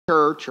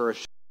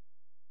church or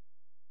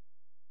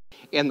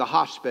in the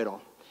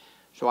hospital.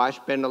 So I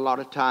spend a lot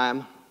of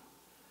time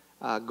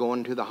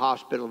going to the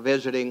hospital,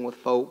 visiting with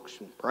folks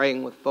and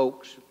praying with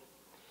folks.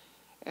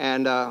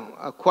 And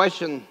a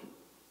question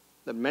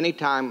that many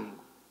times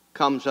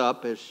comes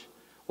up is,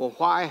 well,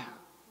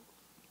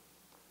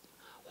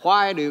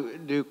 why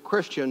do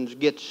Christians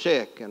get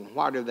sick, and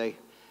why do they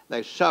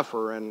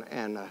suffer?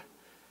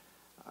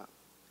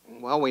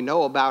 Well, we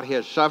know about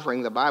his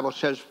suffering. The Bible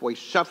says if we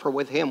suffer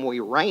with him, we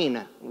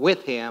reign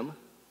with him.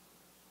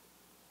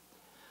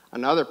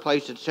 Another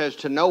place it says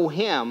to know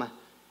him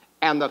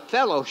and the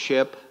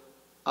fellowship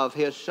of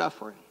his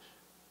sufferings.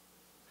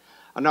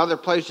 Another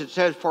place it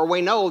says, for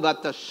we know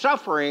that the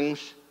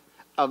sufferings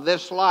of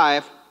this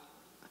life,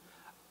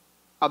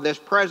 of this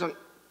present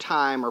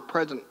time or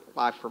present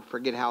life, I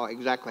forget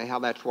exactly how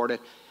that's worded,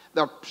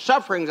 the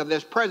sufferings of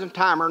this present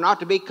time are not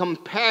to be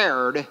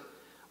compared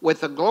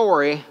with the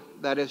glory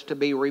that is to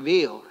be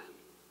revealed.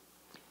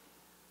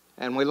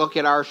 And we look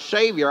at our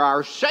Savior.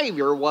 Our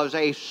Savior was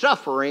a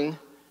suffering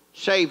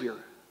Savior.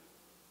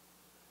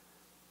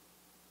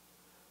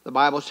 The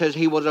Bible says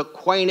he was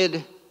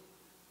acquainted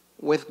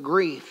with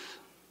grief.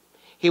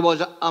 He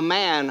was a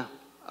man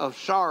of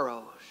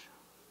sorrows.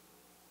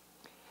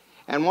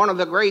 And one of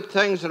the great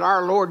things that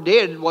our Lord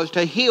did was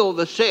to heal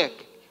the sick.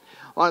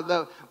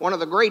 One of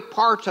the great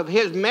parts of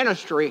his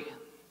ministry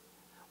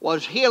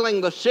was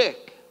healing the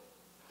sick.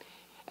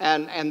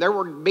 And there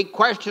would be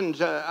questions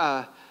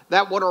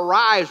that would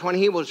arise when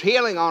he was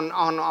healing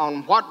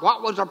on what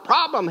was the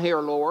problem here,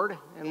 Lord?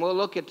 And we'll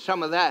look at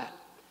some of that.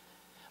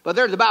 But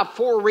there's about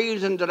 4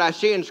 reasons that I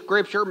see in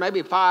Scripture,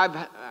 maybe 5.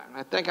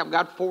 I think I've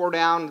got 4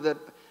 down, that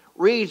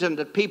reason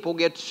that people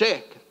get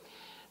sick.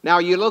 Now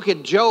you look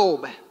at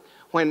Job.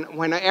 When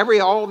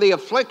all the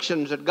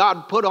afflictions that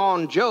God put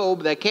on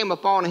Job, they came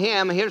upon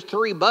him, his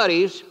 3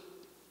 buddies,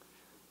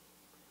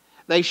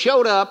 they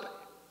showed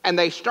up and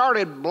they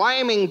started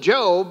blaming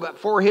Job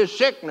for his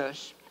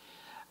sickness.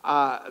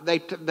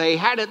 They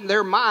had it in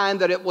their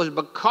mind that it was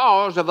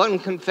because of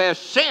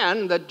unconfessed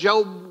sin that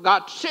Job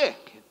got sick.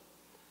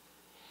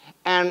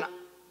 And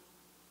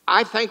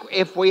I think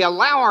if we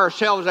allow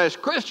ourselves as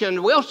Christians,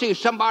 we'll see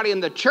somebody in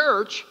the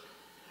church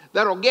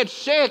that'll get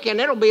sick,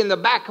 and it'll be in the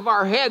back of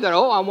our head that,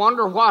 I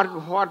wonder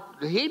what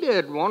he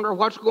did. Wonder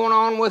what's going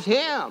on with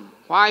him.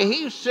 Why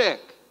he's sick.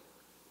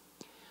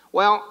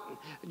 Well,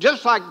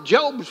 just like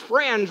Job's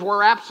friends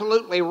were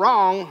absolutely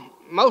wrong,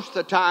 most of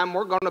the time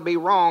we're going to be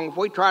wrong if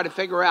we try to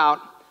figure out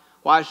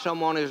why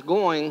someone is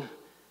going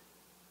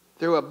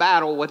through a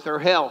battle with their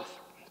health.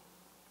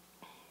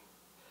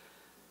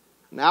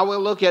 Now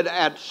we'll look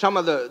at some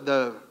of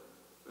the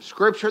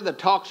scripture that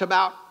talks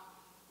about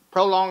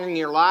prolonging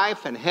your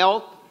life and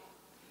health.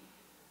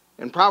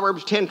 In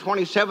Proverbs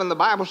 10:27, the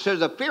Bible says,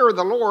 the fear of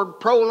the Lord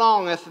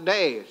prolongeth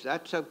days.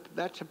 That's a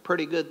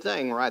pretty good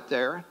thing right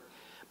there.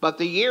 But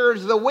the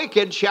years of the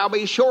wicked shall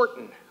be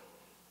shortened.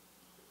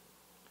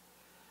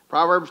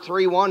 Proverbs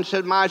 3:1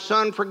 says, my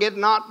son, forget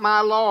not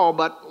my law,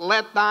 but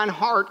let thine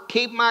heart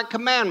keep my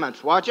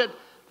commandments. Watch it.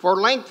 For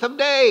length of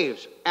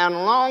days and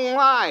long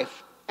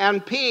life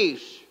and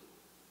peace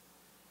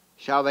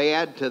shall they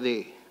add to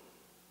thee.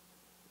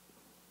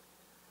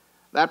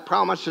 That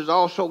promise is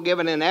also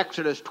given in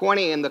Exodus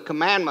 20 in the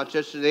commandments.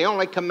 This is the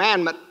only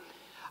commandment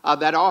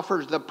that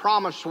offers the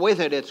promise with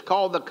it. It's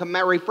called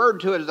referred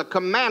to as the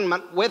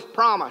commandment with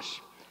promise.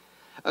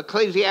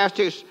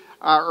 Ecclesiastes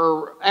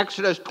or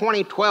Exodus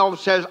 20:12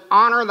 says,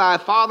 honor thy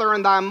father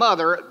and thy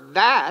mother,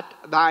 that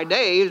thy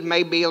days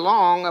may be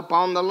long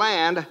upon the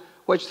land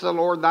which the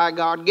Lord thy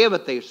God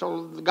giveth thee.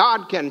 So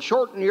God can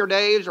shorten your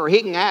days, or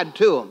he can add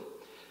to them.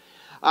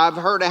 I've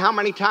heard how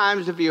many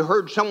times have you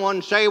heard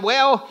someone say,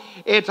 well,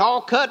 it's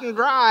all cut and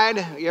dried.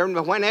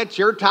 When it's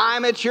your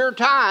time, it's your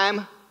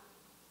time.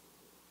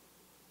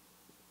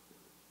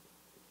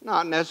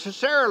 Not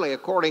necessarily,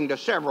 according to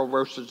several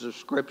verses of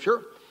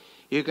Scripture.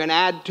 You can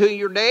add to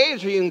your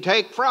days, or you can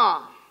take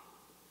from.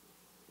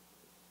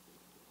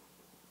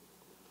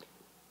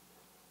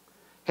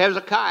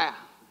 Hezekiah.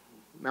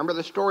 Remember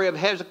the story of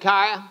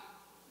Hezekiah?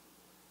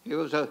 He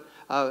was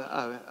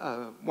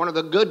one of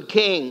the good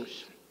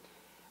kings.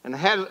 And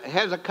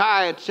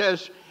Hezekiah, it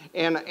says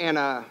he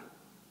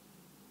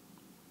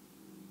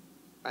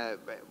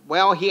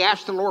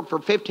asked the Lord for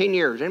 15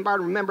 years.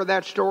 Anybody remember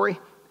that story?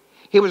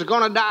 He was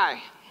going to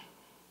die.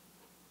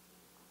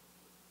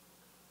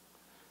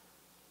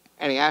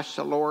 And he asked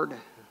the Lord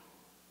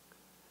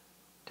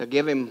to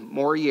give him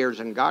more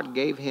years, and God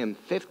gave him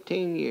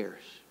 15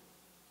 years.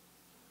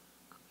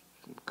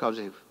 Because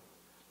he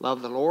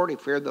loved the Lord, he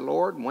feared the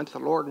Lord, and went to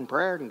the Lord in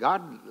prayer, and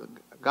God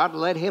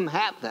let him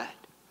have that.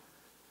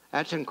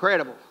 That's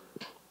incredible.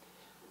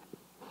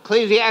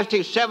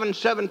 Ecclesiastes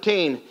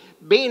 7:17,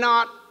 be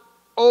not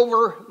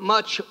over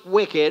much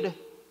wicked,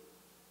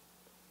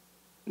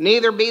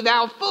 neither be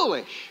thou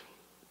foolish.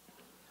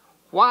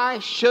 Why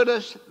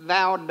shouldest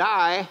thou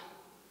die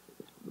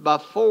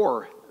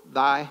before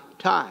thy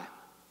time?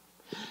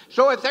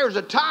 So if there's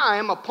a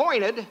time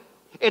appointed,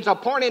 it's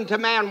appointed to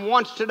man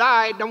once to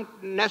die. Don't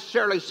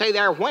necessarily say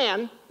there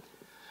when,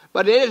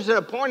 But it is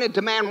appointed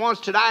to man once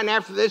to die, and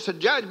after this a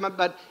judgment.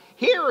 But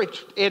here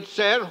it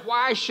says,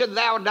 why should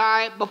thou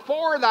die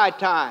before thy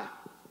time?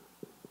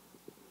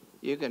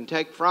 You can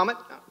take from it,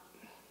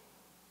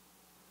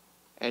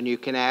 and you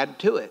can add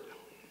to it.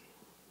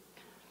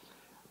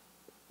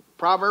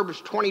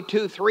 Proverbs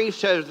 22:3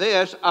 says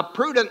this, a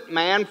prudent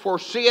man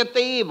foreseeth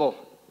the evil,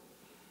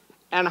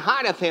 and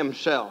hideth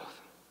himself.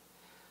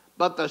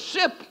 But the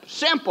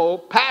simple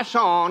pass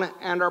on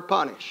and are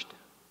punished.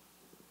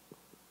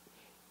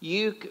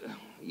 You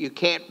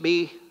can't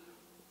be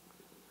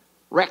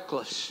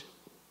reckless.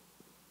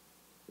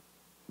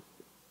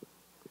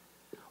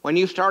 When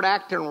you start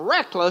acting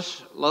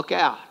reckless, look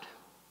out.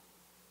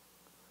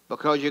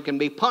 Because you can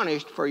be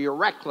punished for your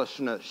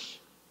recklessness.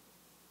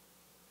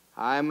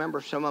 I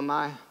remember some of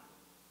my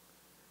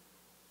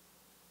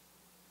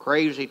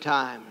crazy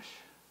times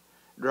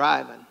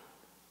driving.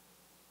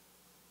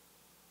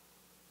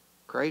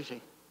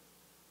 Crazy.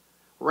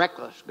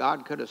 Reckless.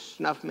 God could have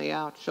snuffed me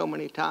out so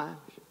many times.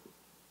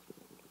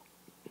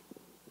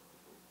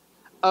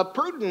 A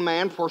prudent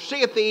man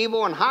foreseeth the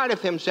evil and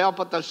hideth himself,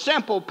 but the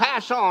simple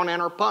pass on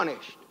and are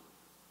punished.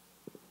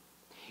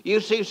 You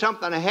see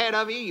something ahead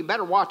of you, you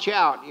better watch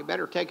out. You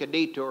better take a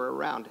detour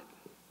around it.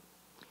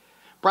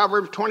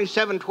 Proverbs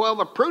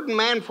 27:12, a prudent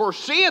man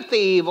foreseeth the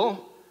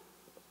evil.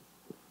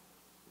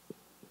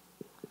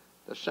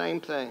 The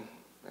same thing.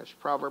 That's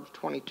Proverbs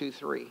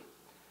 22:3.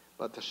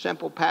 But the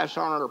simple pass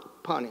on and are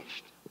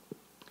punished.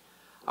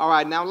 All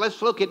right, now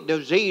let's look at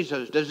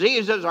diseases.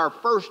 Diseases are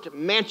first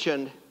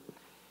mentioned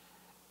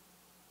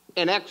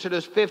in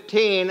Exodus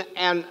 15,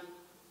 and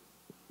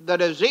the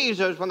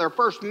diseases, when they're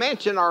first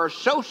mentioned, are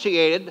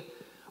associated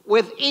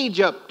with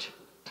Egypt.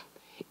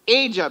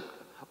 Egypt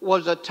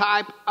was a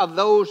type of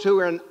those who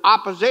were in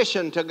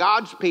opposition to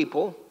God's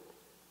people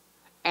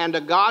and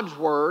to God's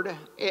word.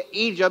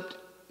 Egypt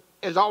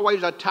is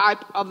always a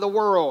type of the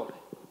world.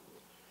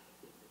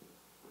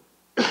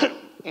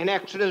 In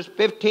Exodus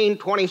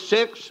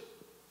 15:26,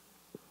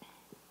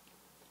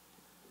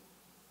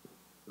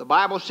 the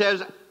Bible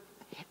says,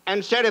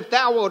 and said, if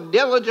thou wilt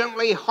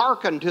diligently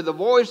hearken to the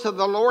voice of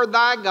the Lord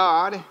thy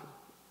God.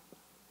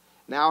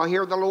 Now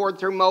hear the Lord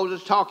through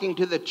Moses talking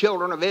to the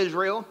children of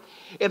Israel.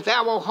 If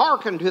thou wilt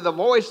hearken to the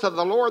voice of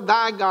the Lord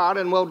thy God,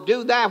 and wilt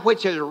do that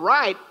which is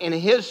right in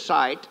his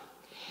sight,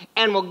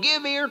 and will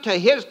give ear to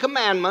his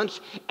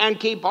commandments, and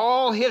keep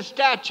all his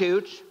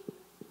statutes,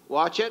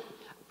 watch it,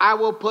 I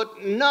will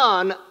put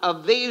none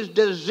of these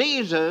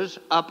diseases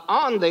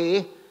upon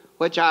thee,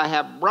 which I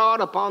have brought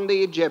upon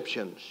the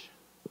Egyptians.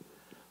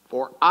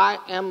 For I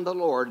am the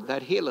Lord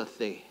that healeth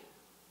thee.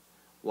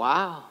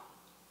 Wow.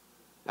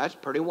 That's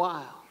pretty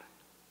wild.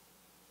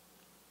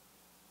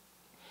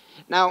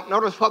 Now,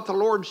 notice what the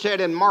Lord said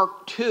in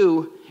Mark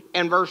 2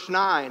 and verse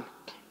 9.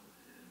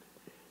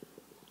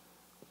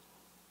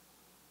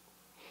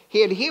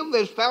 He had healed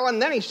this fellow,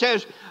 and then he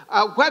says,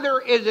 whether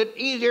is it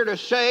easier to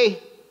say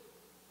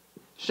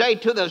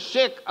to the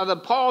sick of the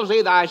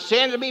palsy, thy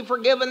sins be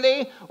forgiven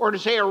thee, or to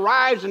say,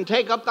 arise and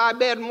take up thy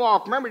bed and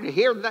walk. Remember, he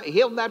healed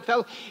that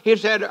fellow. He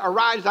said,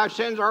 arise, thy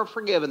sins are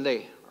forgiven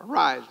thee.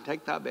 Arise and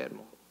take thy bed and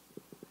walk.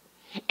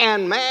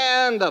 And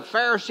man, the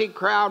Pharisee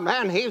crowd,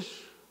 man,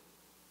 he's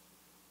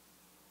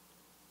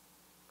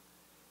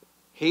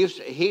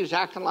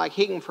acting like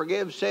he can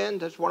forgive sins.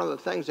 That's one of the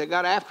things they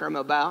got after him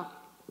about.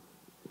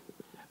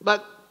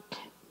 But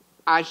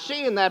I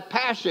see in that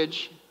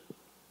passage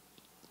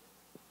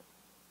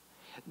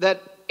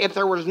that if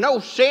there was no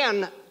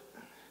sin,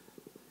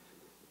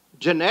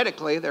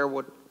 genetically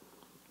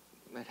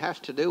it has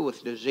to do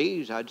with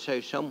disease, I'd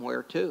say,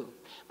 somewhere too.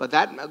 But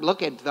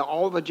look at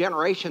all the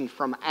generations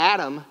from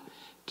Adam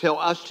till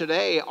us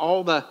today,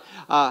 all the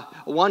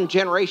one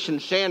generation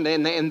sinned,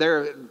 and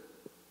there,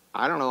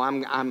 I don't know,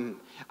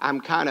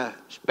 I'm kind of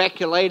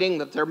speculating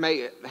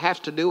that has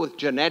to do with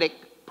genetic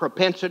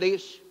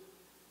propensities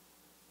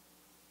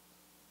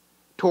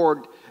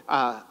toward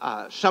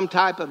some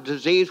type of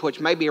disease which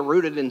may be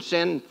rooted in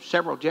sin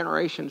several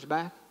generations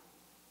back.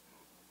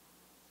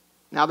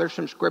 Now there's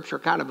some scripture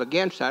kind of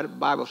against that. The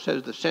Bible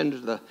says the sins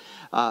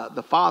of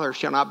the father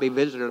shall not be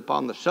visited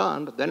upon the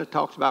son, but then it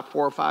talks about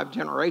 4 or 5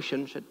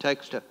 generations it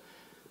takes to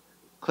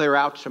clear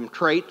out some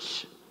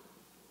traits.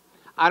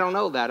 I don't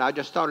know that. I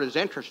just thought it was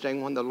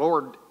interesting when the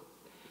Lord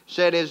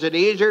said, is it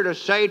easier to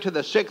say to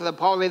the sick of the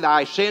palsy,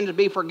 thy sins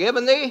be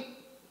forgiven thee,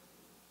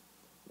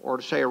 or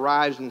to say,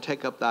 arise and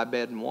take up thy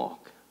bed and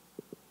walk?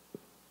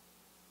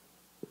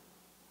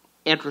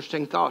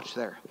 Interesting thoughts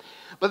there.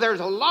 But there's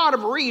a lot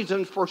of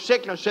reasons for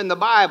sickness in the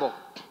Bible.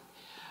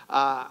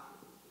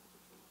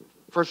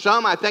 For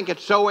some, I think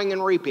it's sowing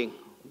and reaping.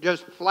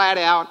 Just flat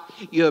out,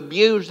 you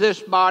abuse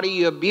this body,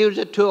 you abuse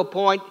it to a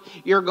point,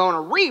 you're going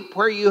to reap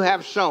where you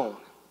have sown.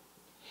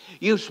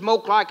 You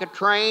smoke like a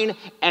train,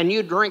 and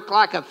you drink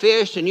like a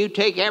fish, and you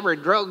take every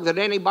drug that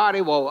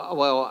anybody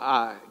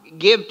will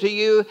give to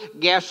you.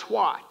 Guess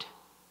what?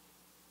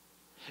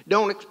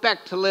 Don't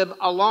expect to live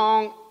a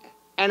long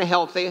and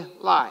healthy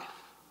life.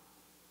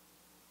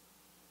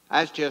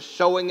 That's just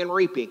sowing and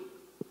reaping.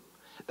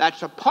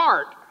 That's a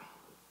part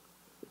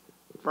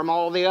from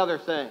all the other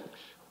things.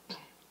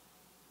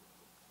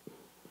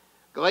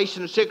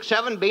 Galatians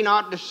 6:7, be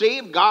not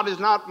deceived, God is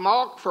not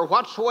mocked, for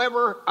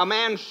whatsoever a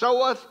man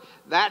soweth,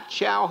 that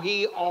shall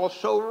he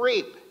also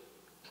reap.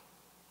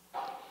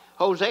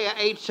 Hosea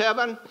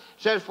 8:7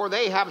 says, for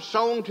they have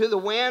sown to the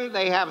wind,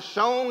 they have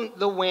sown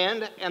the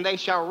wind, and they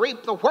shall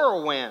reap the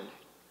whirlwind.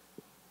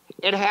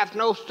 It hath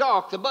no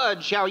stalk, the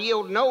bud shall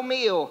yield no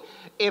meal.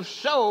 If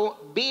so,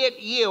 be it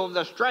yield,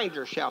 the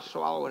stranger shall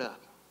swallow it up.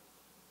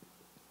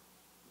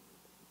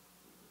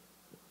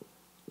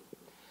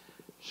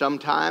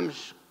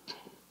 Sometimes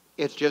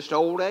it's just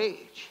old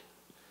age.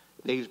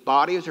 These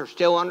bodies are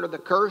still under the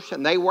curse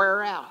and they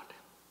wear out.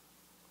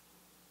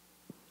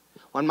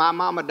 When my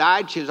mama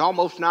died, she was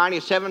almost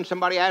 97.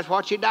 Somebody asked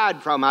what she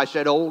died from. I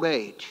said, old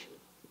age.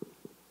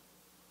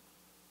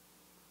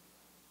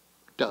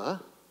 Duh.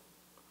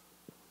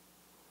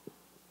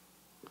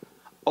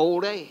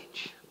 Old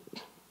age.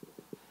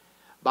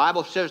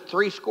 Bible says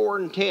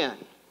 70. 80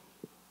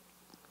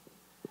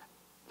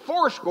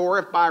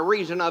 if by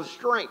reason of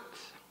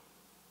strength.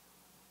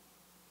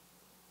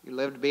 You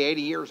live to be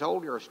 80 years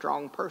old, you're a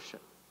strong person.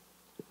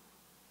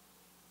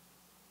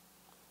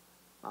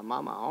 My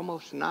mama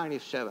almost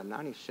 97,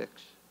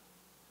 96,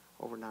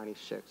 over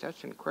 96.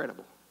 That's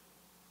incredible.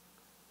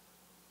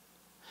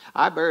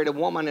 I buried a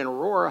woman in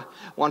Aurora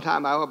one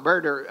time. I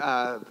buried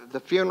her. The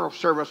funeral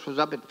service was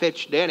up at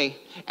Fitch Denny,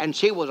 and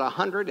she was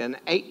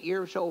 108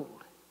 years old.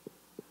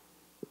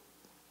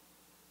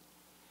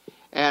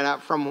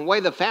 And from the way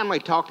the family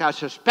talked, I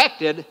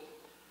suspected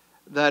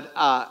that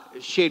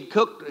she'd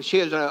cooked. She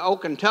is an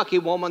old Kentucky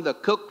woman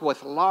that cooked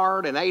with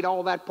lard and ate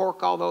all that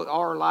pork all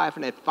her life,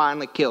 and it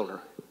finally killed her.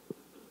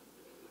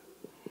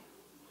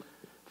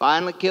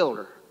 Finally killed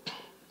her.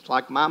 It's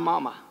like my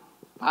mama.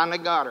 Finally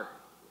got her.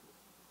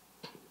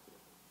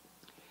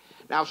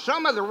 Now,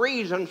 some of the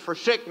reasons for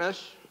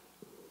sickness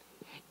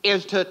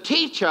is to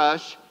teach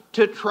us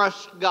to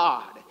trust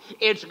God.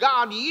 It's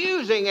God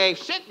using a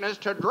sickness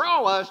to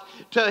draw us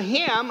to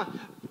Him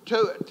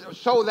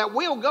so that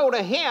we'll go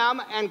to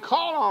Him and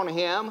call on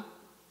Him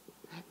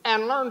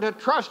and learn to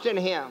trust in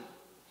Him.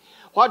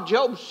 What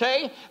Job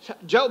say?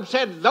 Job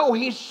said, though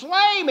He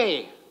slay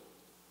me,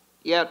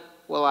 yet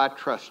will I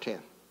trust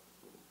Him.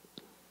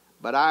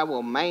 But I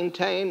will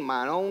maintain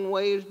mine own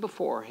ways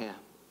before Him.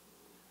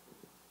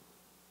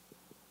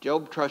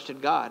 Job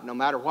trusted God. No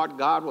matter what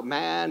God would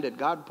did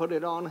God put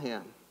it on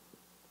him.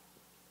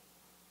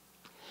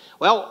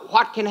 Well,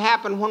 what can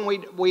happen when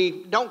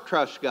we don't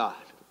trust God?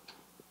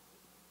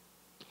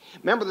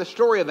 Remember the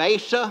story of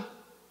Asa?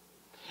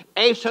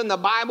 Asa in the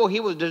Bible,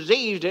 he was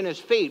diseased in his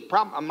feet.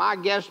 My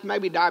guess,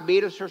 maybe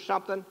diabetes or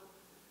something.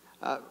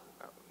 Let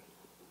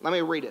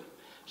me read it.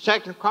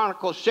 2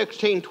 Chronicles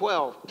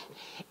 16:12.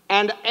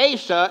 And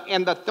Asa,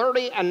 in the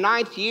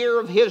 39th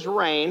year of his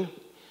reign,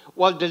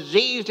 was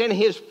diseased in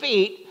his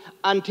feet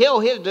until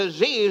his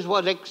disease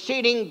was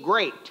exceeding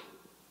great.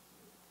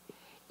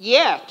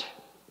 Yet,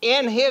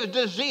 in his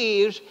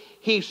disease,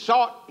 he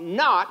sought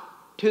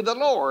not to the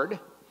Lord,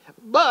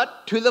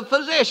 but to the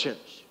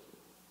physicians.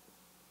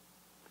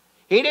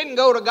 He didn't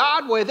go to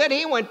God with it,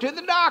 he went to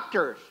the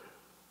doctors.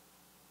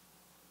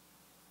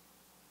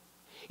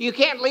 You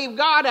can't leave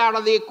God out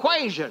of the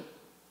equation.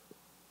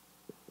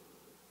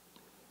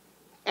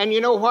 And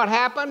you know what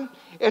happened?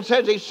 It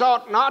says he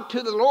sought not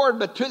to the Lord,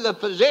 but to the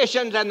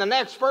physicians. And the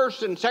next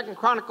verse in 2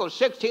 Chronicles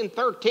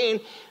 16:13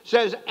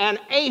 says, and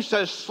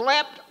Asa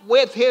slept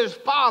with his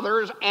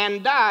fathers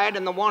and died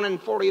in the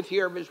 41st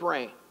year of his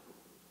reign.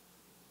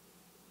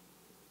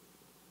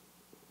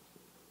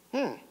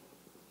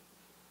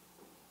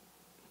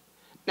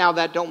 Now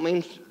that don't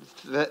mean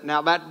that.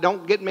 Now that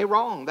don't get me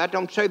wrong. That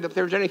don't say that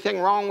there's anything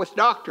wrong with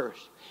doctors.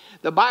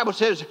 The Bible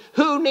says,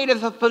 who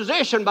needeth a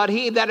physician but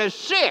he that is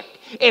sick?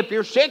 If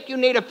you're sick, you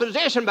need a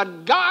physician,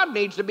 but God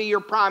needs to be your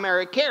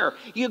primary care.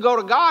 You go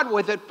to God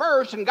with it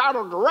first, and God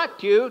will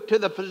direct you to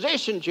the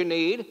physicians you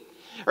need.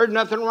 There's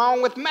nothing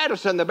wrong with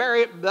medicine.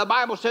 The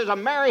Bible says, a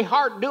merry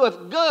heart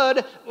doeth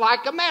good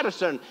like a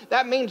medicine.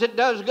 That means it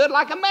does good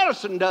like a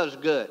medicine does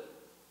good.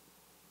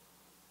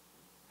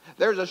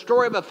 There's a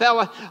story of a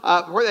fella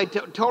where they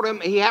told him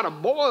he had a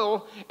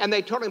boil, and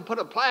they told him put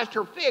a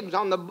plaster of figs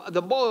on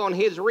the boil and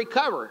he'd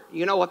recover.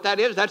 You know what that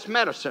is? That's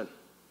medicine.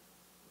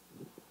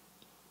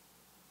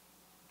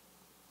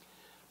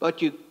 But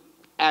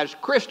as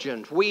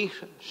Christians, we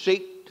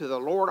seek to the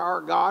Lord our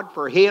God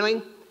for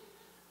healing,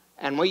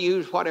 and we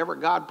use whatever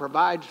God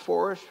provides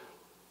for us.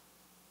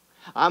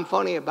 I'm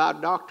funny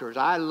about doctors.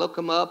 I look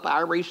them up,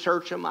 I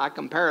research them, I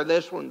compare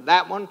this one,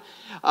 that one.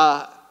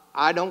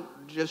 I don't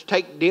just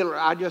take dealer.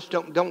 I just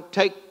don't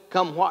take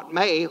come what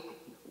may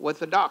with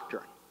the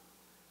doctrine.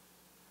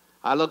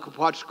 I look at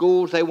what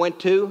schools they went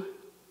to.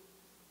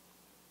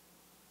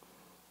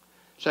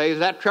 Say, is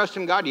that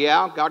trusting God?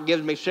 Yeah, God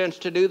gives me sense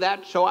to do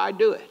that, so I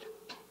do it.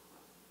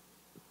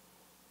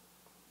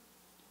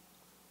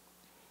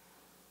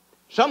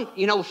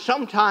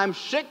 Sometimes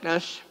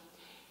sickness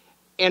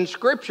in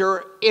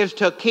Scripture is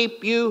to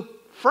keep you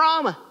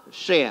from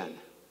sin.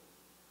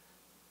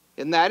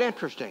 Isn't that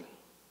interesting?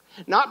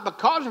 Not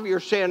because of your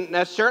sin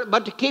necessarily,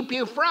 but to keep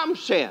you from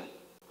sin.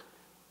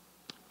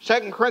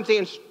 2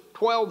 Corinthians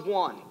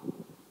 12:1.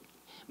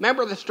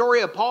 Remember the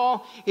story of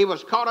Paul? He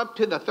was caught up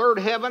to the third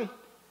heaven.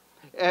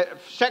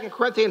 2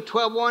 Corinthians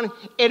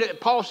 12:1.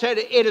 Paul said,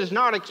 "It is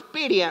not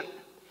expedient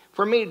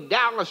for me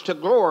doubtless to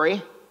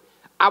glory.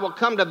 I will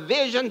come to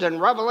visions and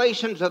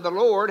revelations of the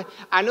Lord.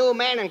 I knew a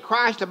man in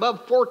Christ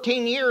above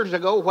 14 years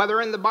ago, whether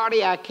in the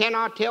body I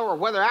cannot tell, or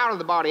whether out of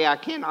the body I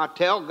cannot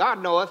tell.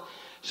 God knoweth.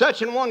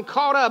 Such an one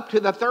caught up to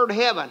the third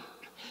heaven."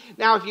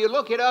 Now, if you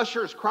look at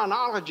Usher's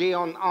chronology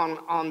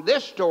on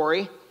this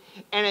story,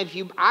 and if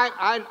you,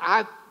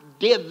 I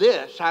did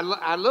this.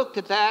 I looked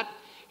at that.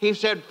 He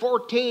said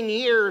 14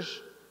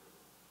 years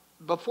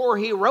before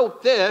he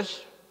wrote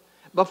this,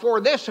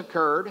 before this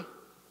occurred,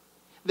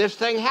 this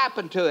thing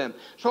happened to him.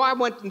 So I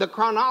went in the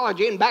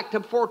chronology and back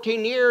to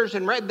 14 years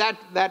and read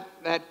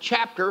that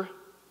chapter.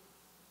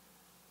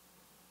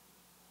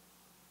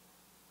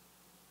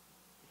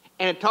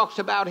 And it talks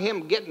about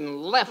him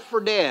getting left for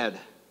dead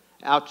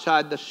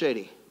outside the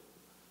city.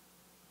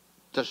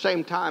 At the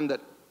same time that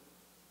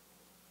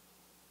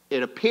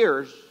it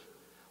appears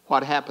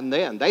what happened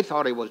then. They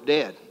thought he was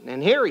dead.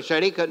 And here he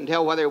said he couldn't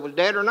tell whether he was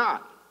dead or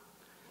not.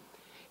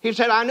 He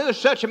said, "I knew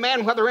such a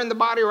man, whether in the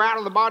body or out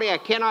of the body, I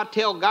cannot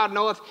tell. God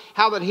knoweth,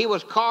 how that he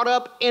was caught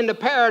up into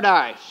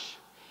paradise,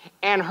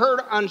 and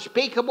heard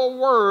unspeakable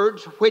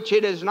words, which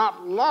it is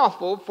not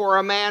lawful for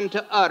a man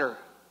to utter."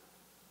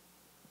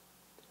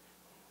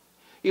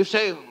 You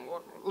say,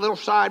 little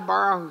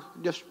sidebar,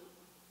 I just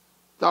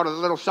thought of a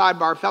little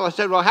sidebar. A fellow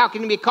said, "Well, how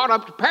can you be caught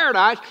up to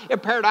paradise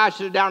if paradise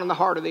is down in the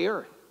heart of the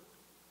earth?"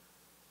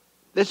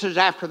 This is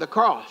after the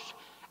cross.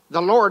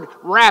 The Lord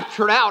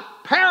raptured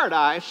out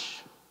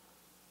paradise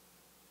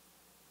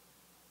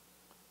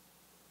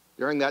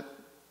during that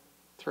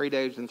 3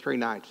 days and 3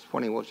 nights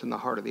when he was in the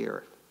heart of the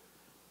earth.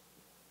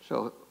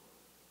 So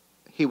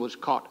he was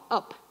caught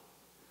up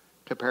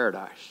to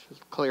paradise. It's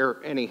clear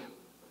any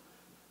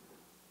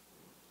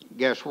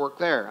guesswork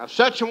there. "Of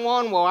such a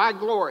one will I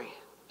glory."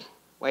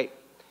 Wait.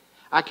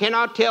 "I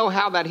cannot tell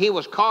how that he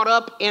was caught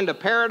up into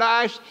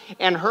paradise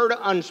and heard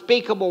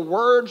unspeakable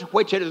words,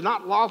 which it is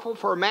not lawful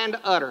for a man to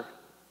utter.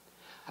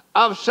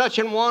 Of such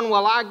an one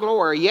will I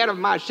glory, yet of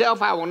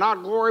myself I will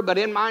not glory, but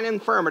in mine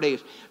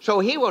infirmities." So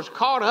he was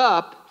caught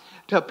up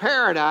to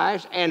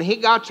paradise, and he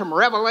got some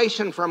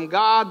revelation from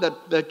God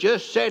that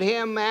just set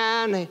him,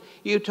 man,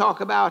 you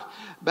talk about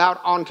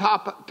on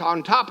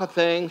top of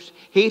things.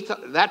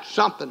 That's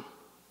something.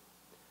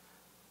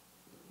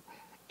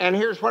 And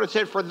here's what it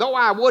said: "For though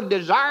I would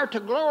desire to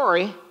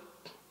glory,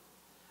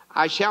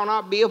 I shall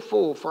not be a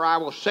fool, for I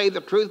will say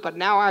the truth. But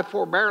now I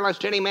forbear,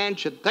 lest any man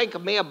should think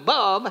of me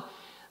above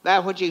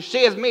that which he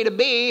seeth me to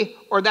be,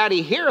 or that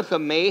he heareth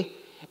of me,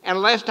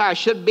 and lest I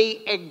should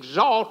be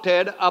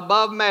exalted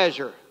above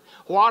measure."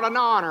 What an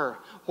honor,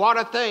 what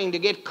a thing to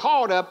get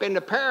caught up into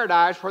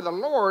paradise where the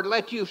Lord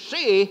let you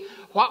see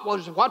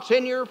what's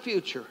in your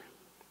future.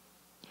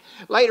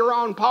 Later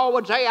on, Paul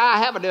would say, "I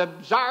have a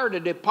desire to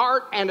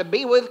depart and to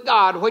be with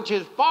God, which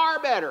is far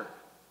better."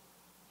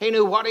 He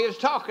knew what he was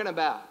talking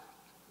about.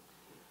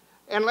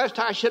 "And lest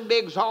I should be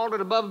exalted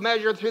above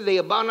measure through the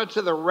abundance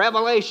of the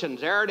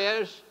revelations." There it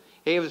is.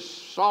 He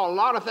saw a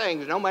lot of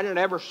things no man had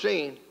ever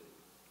seen.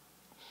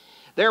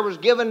 "There was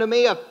given to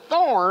me a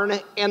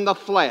thorn in the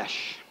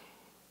flesh,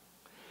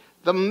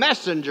 the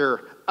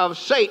messenger of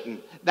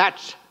Satan."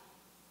 That's,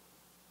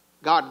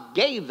 God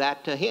gave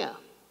that to him.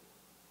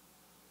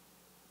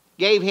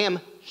 Gave him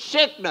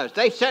sickness.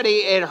 They said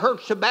it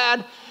hurt so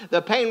bad,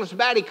 the pain was so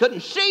bad he couldn't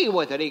see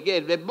with it.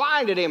 It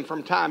blinded him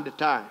from time to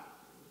time.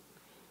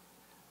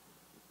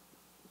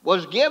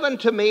 "Was given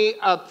to me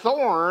a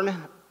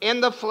thorn in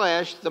the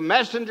flesh, the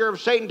messenger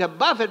of Satan, to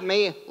buffet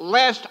me,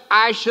 lest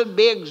I should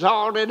be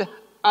exalted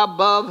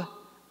above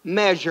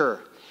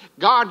measure."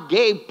 God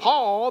gave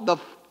Paul the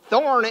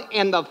thorn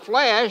in the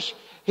flesh.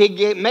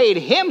 He made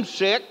him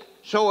sick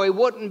so he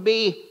wouldn't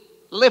be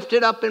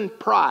lifted up in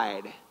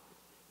pride.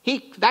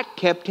 That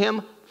kept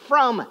him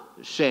from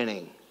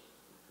sinning.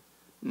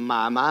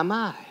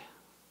 My.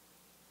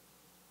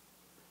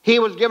 He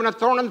was given a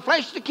thorn in the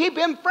flesh to keep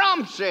him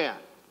from sin.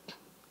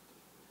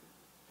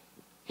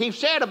 He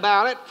said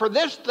about it, "For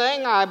this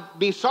thing I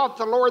besought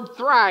the Lord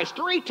thrice,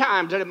 3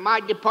 times, that it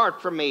might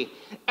depart from me.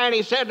 And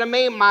he said to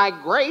me, My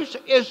grace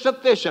is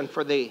sufficient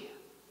for thee,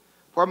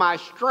 for my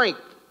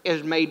strength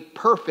is made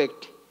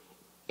perfect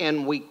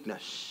in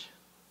weakness."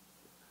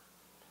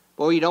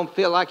 Boy, you don't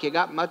feel like you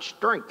got much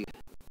strength.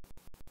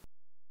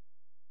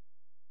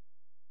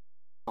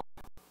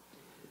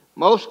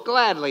 "Most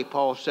gladly,"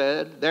 Paul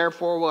said,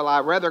 "therefore will I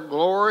rather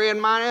glory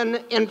in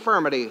mine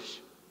infirmities,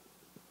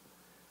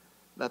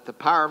 that the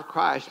power of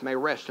Christ may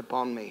rest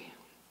upon me."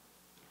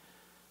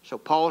 So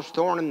Paul's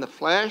thorn in the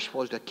flesh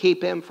was to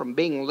keep him from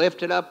being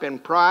lifted up in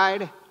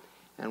pride,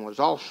 and was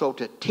also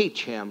to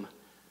teach him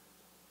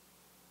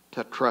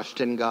to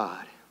trust in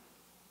God.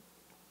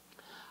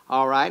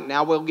 All right,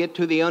 now we'll get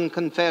to the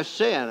unconfessed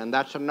sin, and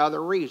that's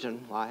another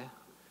reason why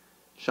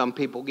some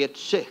people get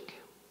sick.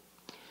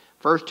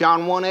 1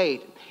 John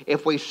 1:8.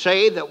 If we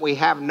say that we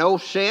have no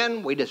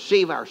sin, we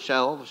deceive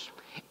ourselves,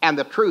 and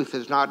the truth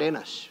is not in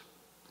us.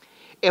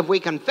 If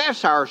we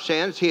confess our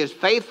sins, he is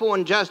faithful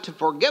and just to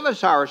forgive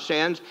us our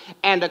sins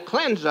and to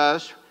cleanse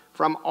us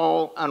from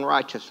all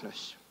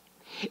unrighteousness.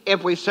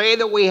 If we say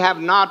that we have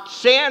not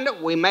sinned,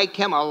 we make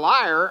him a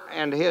liar,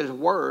 and his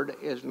word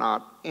is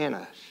not in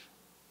us.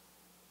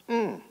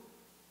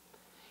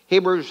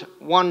 Hebrews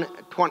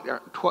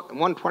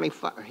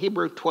 1:25,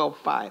 Hebrews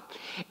 12:5.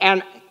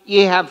 And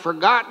ye have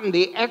forgotten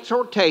the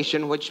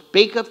exhortation which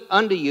speaketh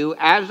unto you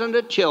as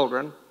unto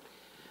children.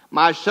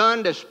 My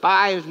son,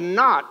 despise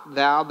not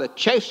thou the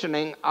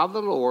chastening of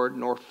the Lord,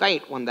 nor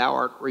faint when thou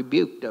art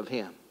rebuked of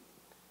him.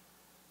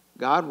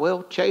 God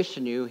will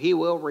chasten you. He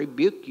will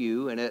rebuke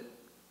you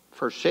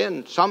for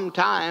sin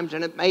sometimes,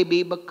 and it may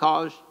be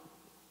because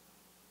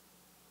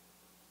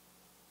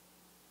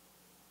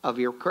of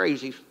your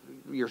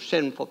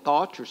sinful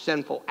thoughts, your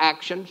sinful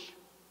actions.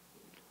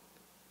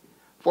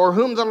 For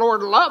whom the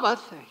Lord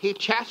loveth, he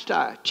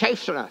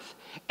chasteneth,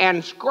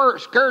 and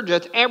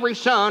scourgeth every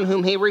son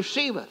whom he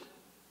receiveth.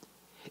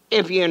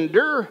 If ye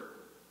endure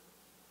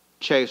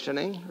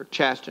chastening,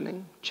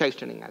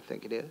 I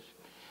think it is,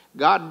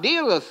 God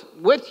dealeth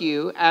with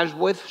you as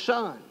with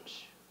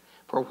sons.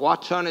 For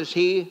what son is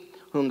he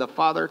whom the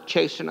Father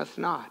chasteneth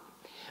not?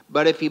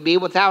 But if ye be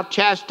without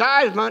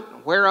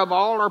chastisement, whereof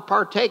all are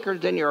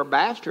partakers, then ye are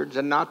bastards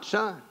and not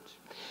sons.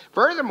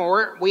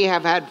 Furthermore, we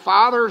have had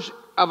fathers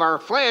of our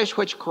flesh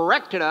which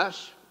corrected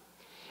us,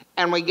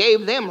 and we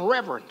gave them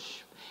reverence.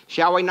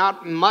 Shall we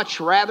not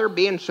much rather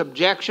be in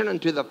subjection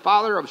unto the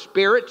Father of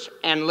spirits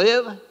and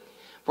live?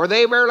 For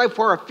they verily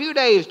for a few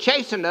days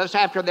chastened us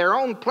after their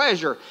own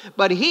pleasure,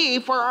 but he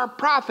for our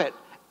profit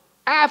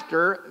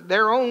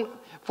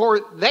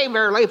For they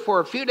verily for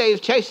a few days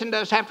chastened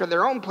us after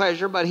their own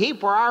pleasure, but he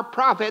for our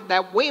profit,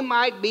 that we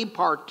might be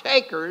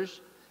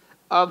partakers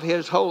of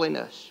his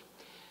holiness.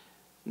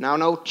 Now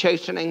no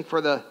chastening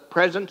for the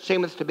present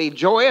seemeth to be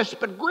joyous,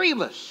 but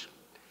grievous.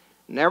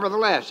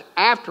 Nevertheless,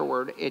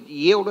 afterward it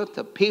yieldeth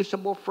the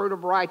peaceable fruit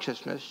of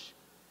righteousness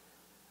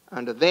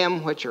unto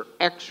them which are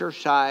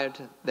exercised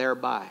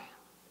thereby.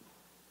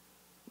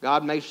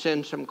 God may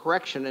send some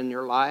correction in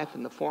your life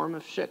in the form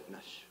of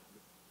sickness.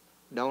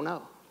 Don't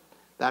know.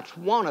 That's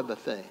one of the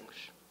things.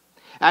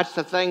 That's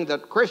the thing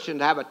that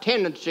Christians have a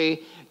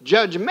tendency,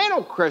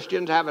 judgmental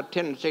Christians have a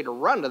tendency to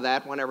run to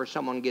that whenever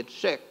someone gets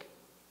sick.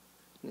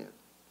 Yeah.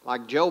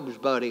 Like Job's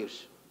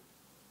buddies.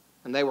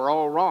 And they were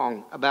all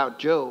wrong about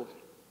Job.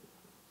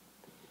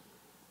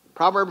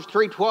 Proverbs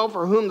 3:12,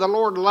 for whom the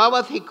Lord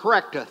loveth, he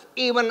correcteth,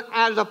 even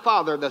as a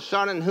father, the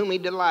son in whom he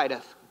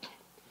delighteth.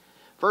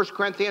 1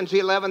 Corinthians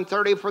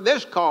 11:30, for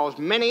this cause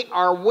many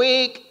are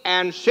weak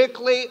and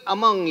sickly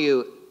among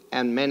you,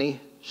 and many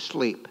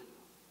sleep.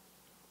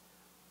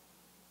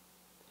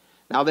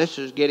 Now this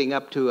is getting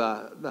up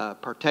to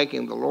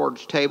partaking of the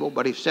Lord's table,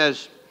 but he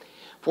says,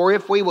 for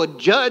if we would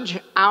judge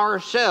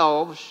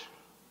ourselves,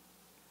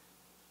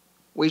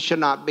 we should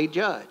not be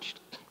judged.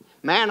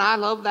 Man, I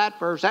love that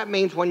verse. That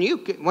means when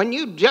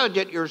you judge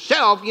it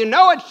yourself, you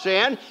know it's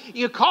sin.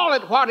 You call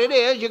it what it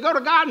is. You go to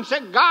God and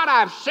say, God,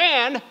 I've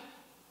sinned.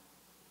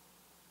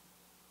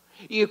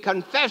 You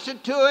confess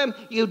it to him.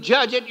 You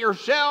judge it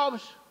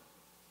yourselves.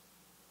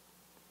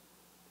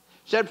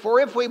 Said, for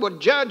if we would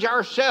judge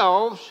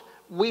ourselves,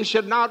 we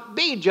should not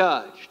be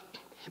judged.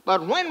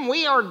 But when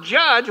we are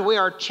judged, we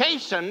are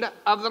chastened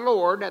of the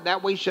Lord,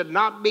 that we should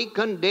not be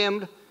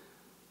condemned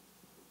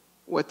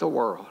with the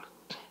world.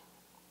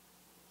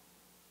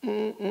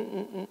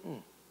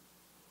 You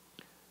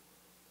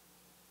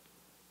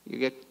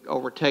get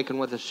overtaken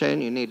with a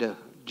sin, you need to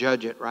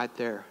judge it right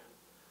there.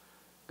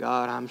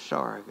 God, I'm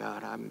sorry,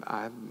 God.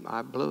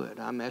 I blew it.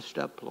 I messed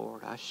up,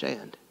 Lord. I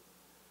sinned.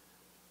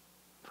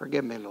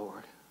 Forgive me,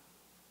 Lord.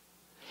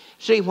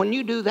 See, when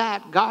you do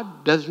that,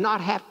 God does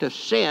not have to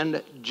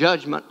send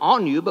judgment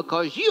on you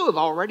because you have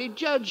already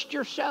judged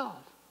yourself.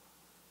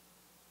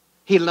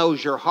 He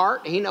knows your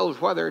heart. He knows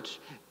whether it's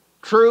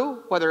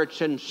true, whether it's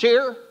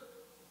sincere.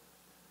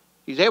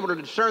 He's able to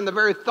discern the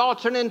very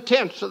thoughts and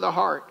intents of the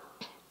heart.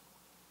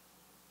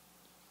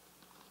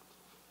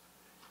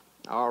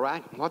 All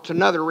right, what's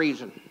another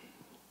reason?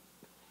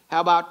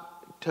 How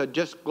about to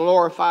just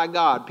glorify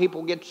God?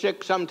 People get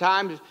sick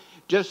sometimes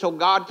just so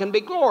God can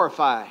be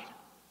glorified.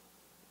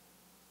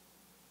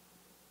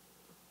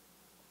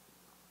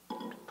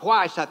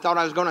 Twice I thought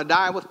I was going to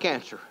die with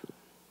cancer.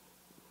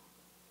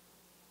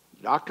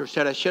 The doctor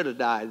said I should have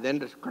died. Then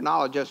the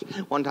chronologist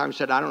one time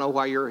said, I don't know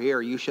why you're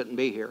here. You shouldn't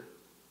be here.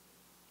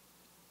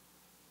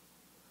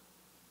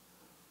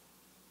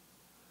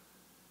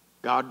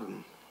 God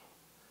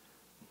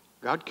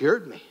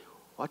cured me.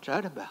 What's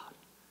that about?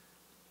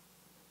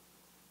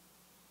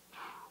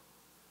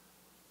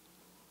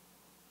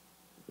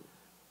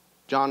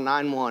 John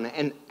 9:1.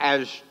 And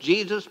as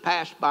Jesus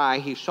passed by,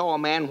 he saw a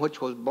man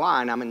which was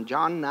blind. I'm in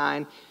John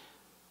 9,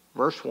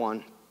 verse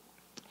 1.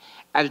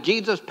 As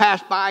Jesus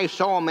passed by, he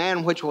saw a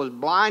man which was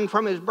blind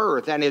from his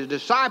birth. And his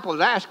disciples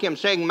asked him,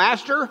 saying,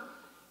 Master,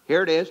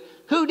 here it is,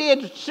 who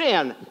did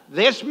sin,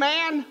 this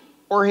man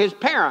or his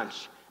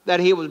parents that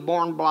he was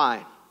born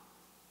blind.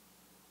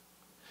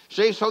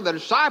 See, so the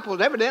disciples,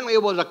 evidently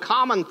it was a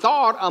common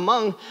thought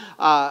among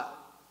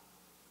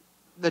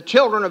the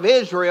children of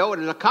Israel. It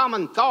is a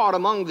common thought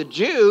among the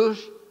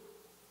Jews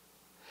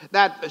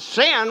that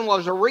sin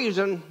was a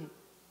reason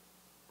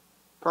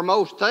for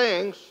most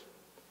things.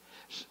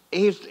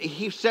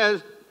 He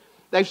says,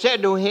 they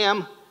said to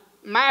him,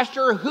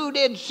 Master, who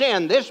did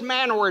sin, this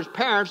man or his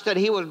parents, that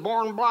he was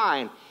born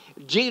blind?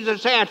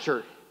 Jesus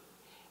answered,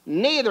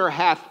 Neither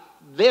hath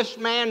this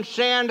man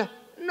sinned,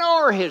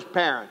 nor his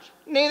parents,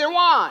 neither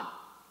one,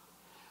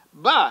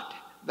 but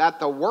that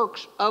the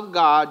works of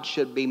God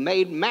should be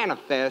made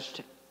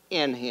manifest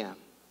in him.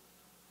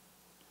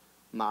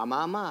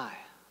 My.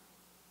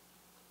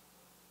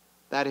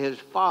 That his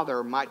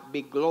Father might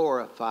be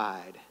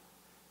glorified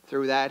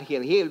through that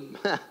healing. He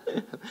had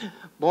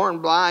born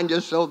blind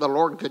just so the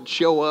Lord could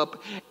show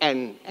up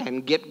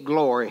and get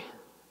glory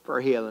for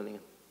healing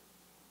him.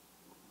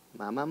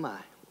 My.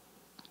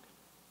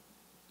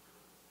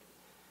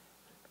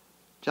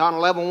 John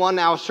 11:1,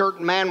 now a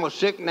certain man was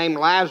sick named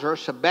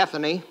Lazarus of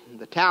Bethany,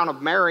 the town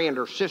of Mary and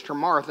her sister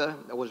Martha.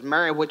 It was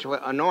Mary which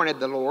anointed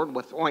the Lord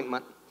with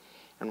ointment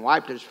and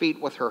wiped his feet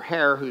with her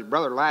hair, whose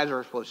brother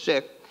Lazarus was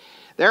sick.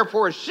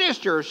 Therefore his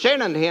sister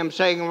sent unto him,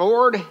 saying,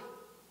 Lord,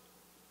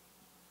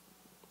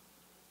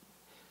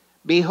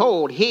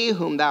 behold, he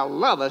whom thou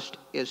lovest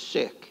is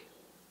sick.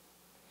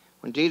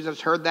 When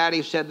Jesus heard that,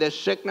 he said, This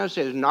sickness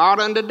is not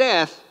unto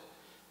death,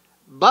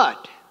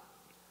 but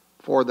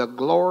for the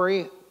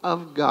glory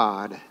of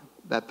God,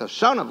 that the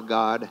Son of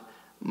God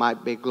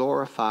might be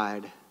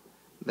glorified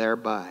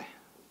thereby.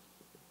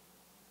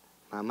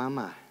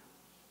 My.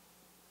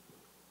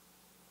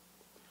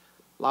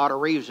 A lot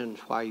of reasons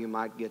why you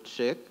might get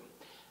sick.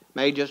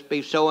 May just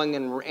be sowing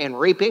and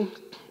reaping.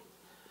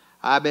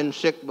 I've been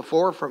sick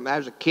before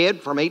as a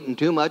kid from eating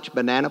too much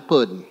banana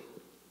pudding.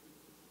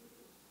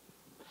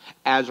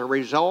 As a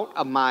result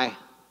of my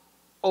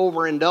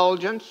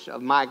overindulgence,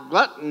 of my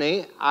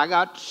gluttony, I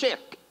got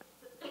sick.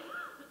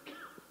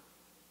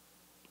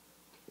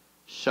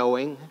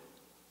 Sowing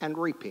and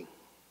reaping.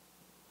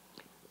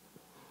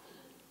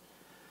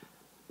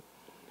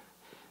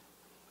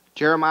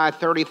 Jeremiah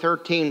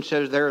 30:13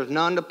 says, There is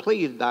none to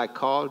plead thy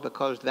cause,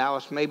 because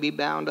thou may be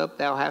bound up.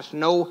 Thou hast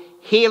no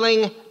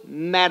healing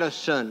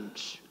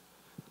medicines.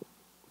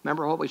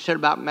 Remember what we said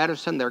about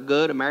medicine? They're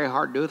good. A merry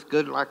heart doeth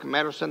good like a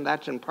medicine.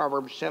 That's in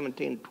Proverbs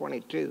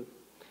 17:22.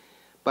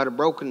 But a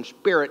broken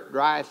spirit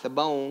drieth the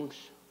bones.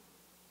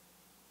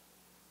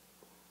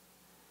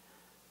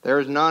 There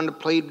is none to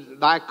plead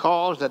thy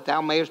cause, that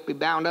thou mayest be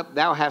bound up.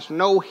 Thou hast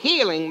no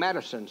healing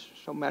medicines.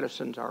 So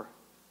medicines are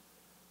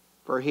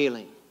for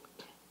healing.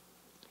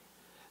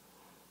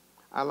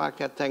 I like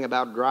that thing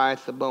about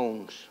drieth the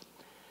bones.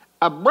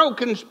 A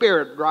broken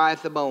spirit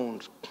drieth the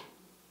bones.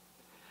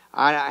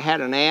 I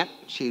had an aunt.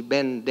 She'd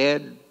been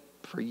dead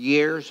for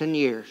years and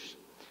years.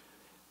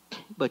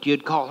 But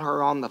you'd call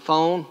her on the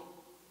phone,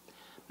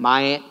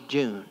 my Aunt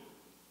June.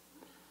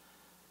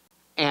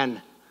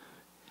 And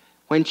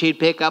when she'd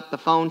pick up the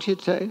phone,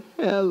 she'd say,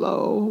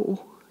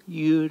 hello.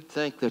 You'd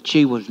think that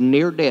she was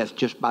near death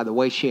just by the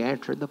way she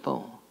answered the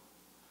phone.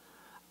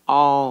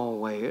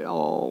 Always,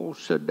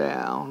 sit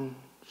down.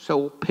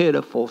 So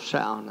pitiful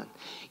sounding.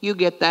 You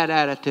get that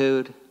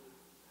attitude,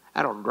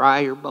 that'll dry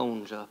your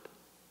bones up.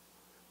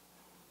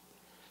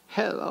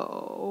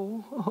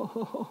 Hello.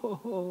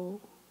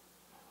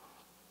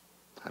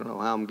 I don't know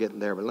how I'm getting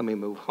there, but let me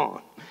move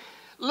on.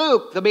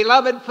 Luke, the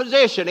beloved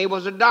physician, he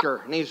was a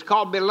doctor, and he's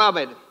called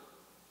beloved.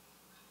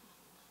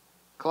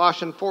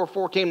 Colossians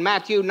 4:14,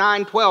 Matthew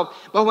 9:12.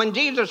 But when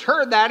Jesus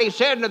heard that, he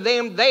said unto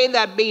them, They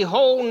that be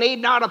whole need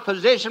not a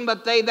physician,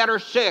 but they that are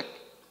sick.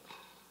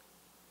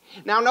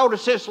 Now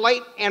notice this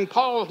late in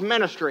Paul's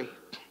ministry.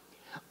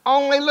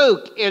 Only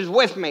Luke is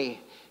with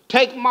me.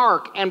 Take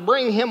Mark and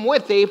bring him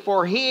with thee,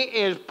 for he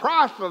is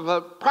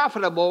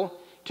profitable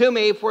to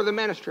me for the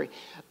ministry.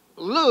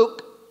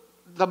 Luke,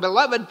 the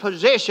beloved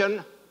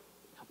physician,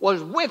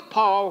 was with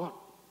Paul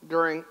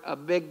during a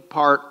big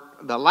part,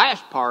 the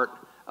last part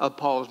of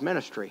Paul's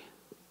ministry.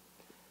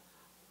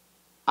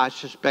 I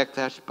suspect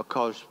that's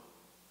because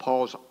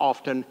Paul's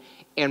often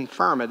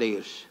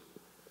infirmities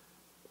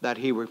that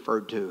he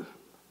referred to.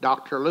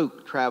 Dr.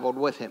 Luke traveled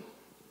with him.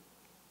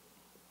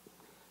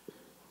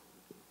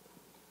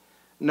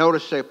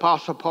 Notice the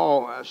Apostle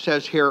Paul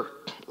says here,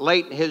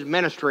 late in his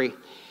ministry,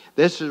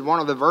 this is one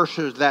of the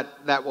verses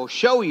that will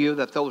show you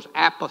that those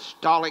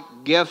apostolic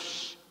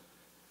gifts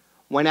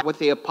went out with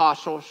the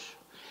apostles.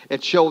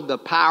 It showed the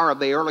power of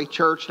the early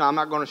church. Now, I'm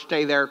not going to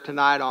stay there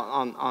tonight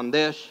on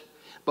this,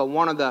 but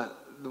one of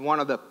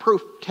the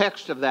proof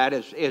texts of that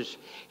is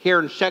here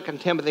in 2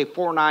 Timothy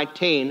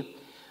 4:19.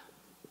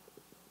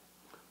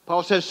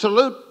 Paul says,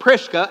 Salute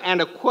Prisca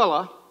and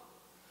Aquila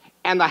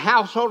and the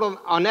household of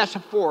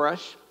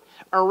Onesiphorus.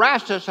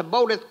 Erastus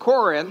abode at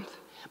Corinth,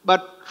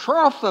 but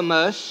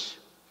Trophimus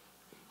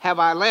have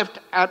I left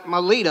at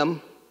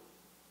Miletum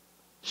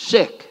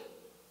sick.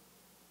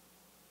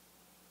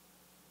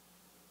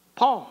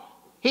 Paul,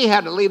 he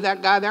had to leave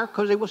that guy there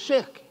because he was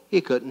sick.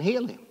 He couldn't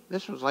heal him.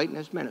 This was late in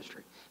his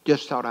ministry.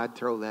 Just thought I'd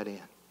throw that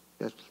in.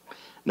 Just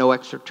no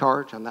extra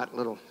charge on that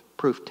little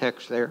proof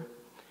text there.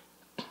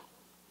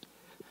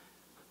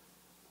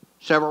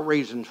 Several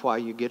reasons why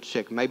you get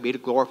sick. Maybe to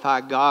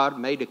glorify God,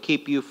 maybe to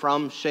keep you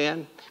from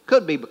sin.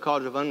 Could be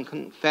because of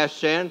unconfessed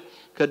sin.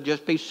 Could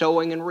just be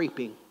sowing and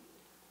reaping.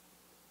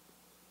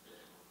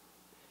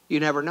 You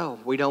never know.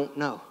 We don't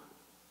know.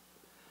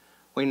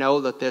 We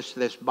know that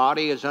this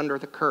body is under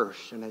the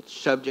curse and it's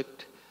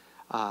subject.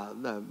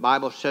 The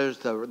Bible says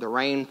the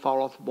rain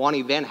falleth. One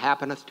event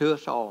happeneth to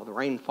us all. The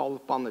rain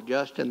falleth upon the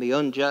just and the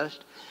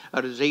unjust.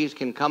 A disease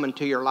can come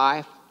into your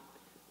life.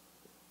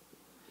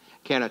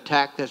 Can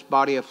attack this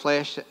body of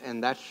flesh,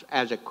 and that's,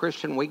 as a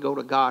Christian, we go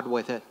to God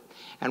with it,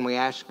 and we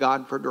ask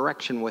God for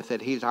direction with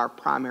it. He's our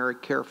primary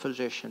care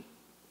physician.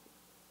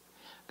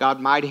 God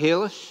might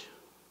heal us.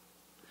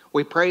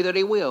 We pray that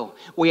He will.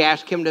 We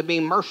ask Him to be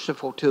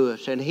merciful to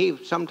us, and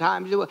He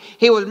sometimes will.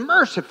 He was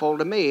merciful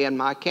to me in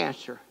my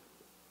cancer.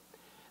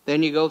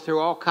 Then you go through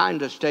all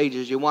kinds of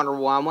stages. You wonder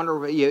why.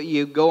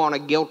 You go on a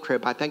guilt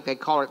trip. I think they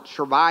call it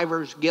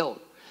survivor's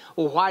guilt.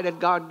 Well, why did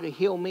God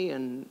heal me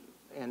and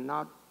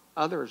not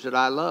others that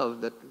I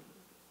love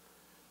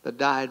that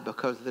died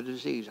because of the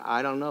disease?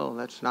 I don't know.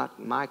 That's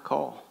not my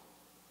call.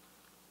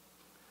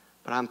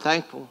 But I'm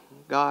thankful,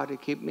 God, to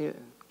keep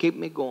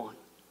me going.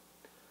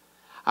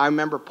 I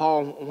remember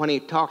Paul, when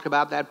he talked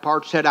about that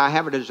part, said, I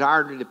have a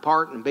desire to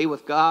depart and be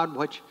with God,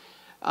 which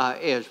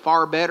is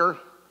far better.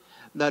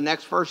 The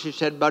next verse he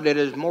said, but it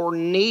is more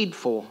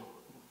needful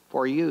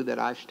for you that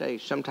I stay.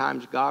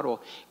 Sometimes God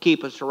will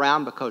keep us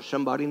around because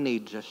somebody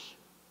needs us.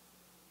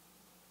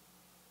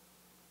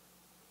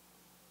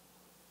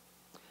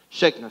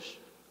 Sickness,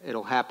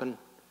 it'll happen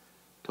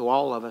to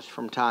all of us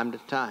from time to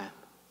time.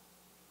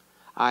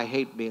 I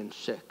hate being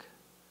sick.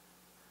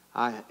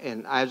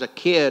 And as a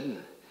kid,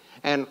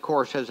 and of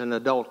course as an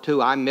adult too,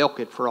 I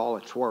milk it for all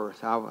it's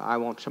worth. I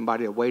want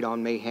somebody to wait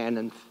on me hand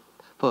and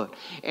foot.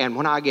 And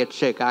when I get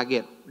sick, I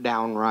get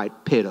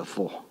downright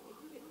pitiful.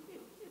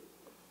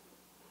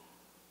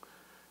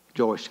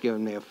 Joyce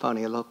giving me a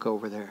funny look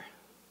over there.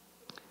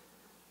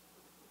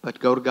 But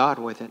go to God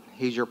with it.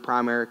 He's your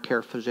primary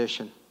care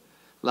physician.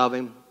 Love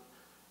Him.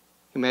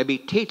 He may be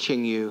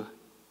teaching you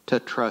to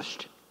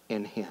trust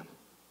in Him.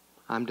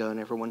 I'm done.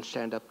 Everyone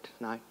stand up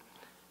tonight.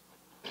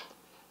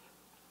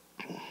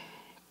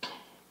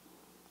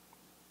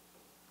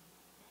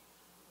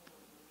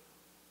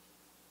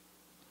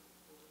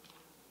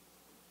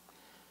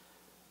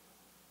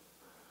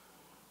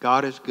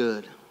 God is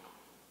good.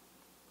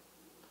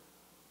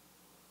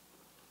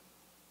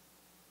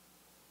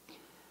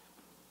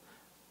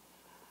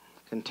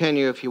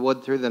 Continue, if you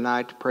would, through the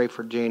night to pray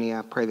for Jeannie.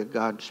 I pray that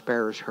God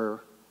spares her.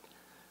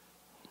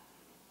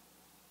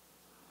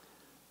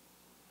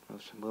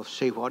 We'll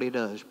see what He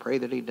does. Pray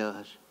that He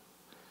does.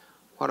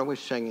 What are we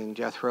singing,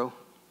 Jethro?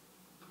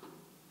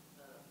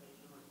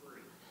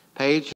 Page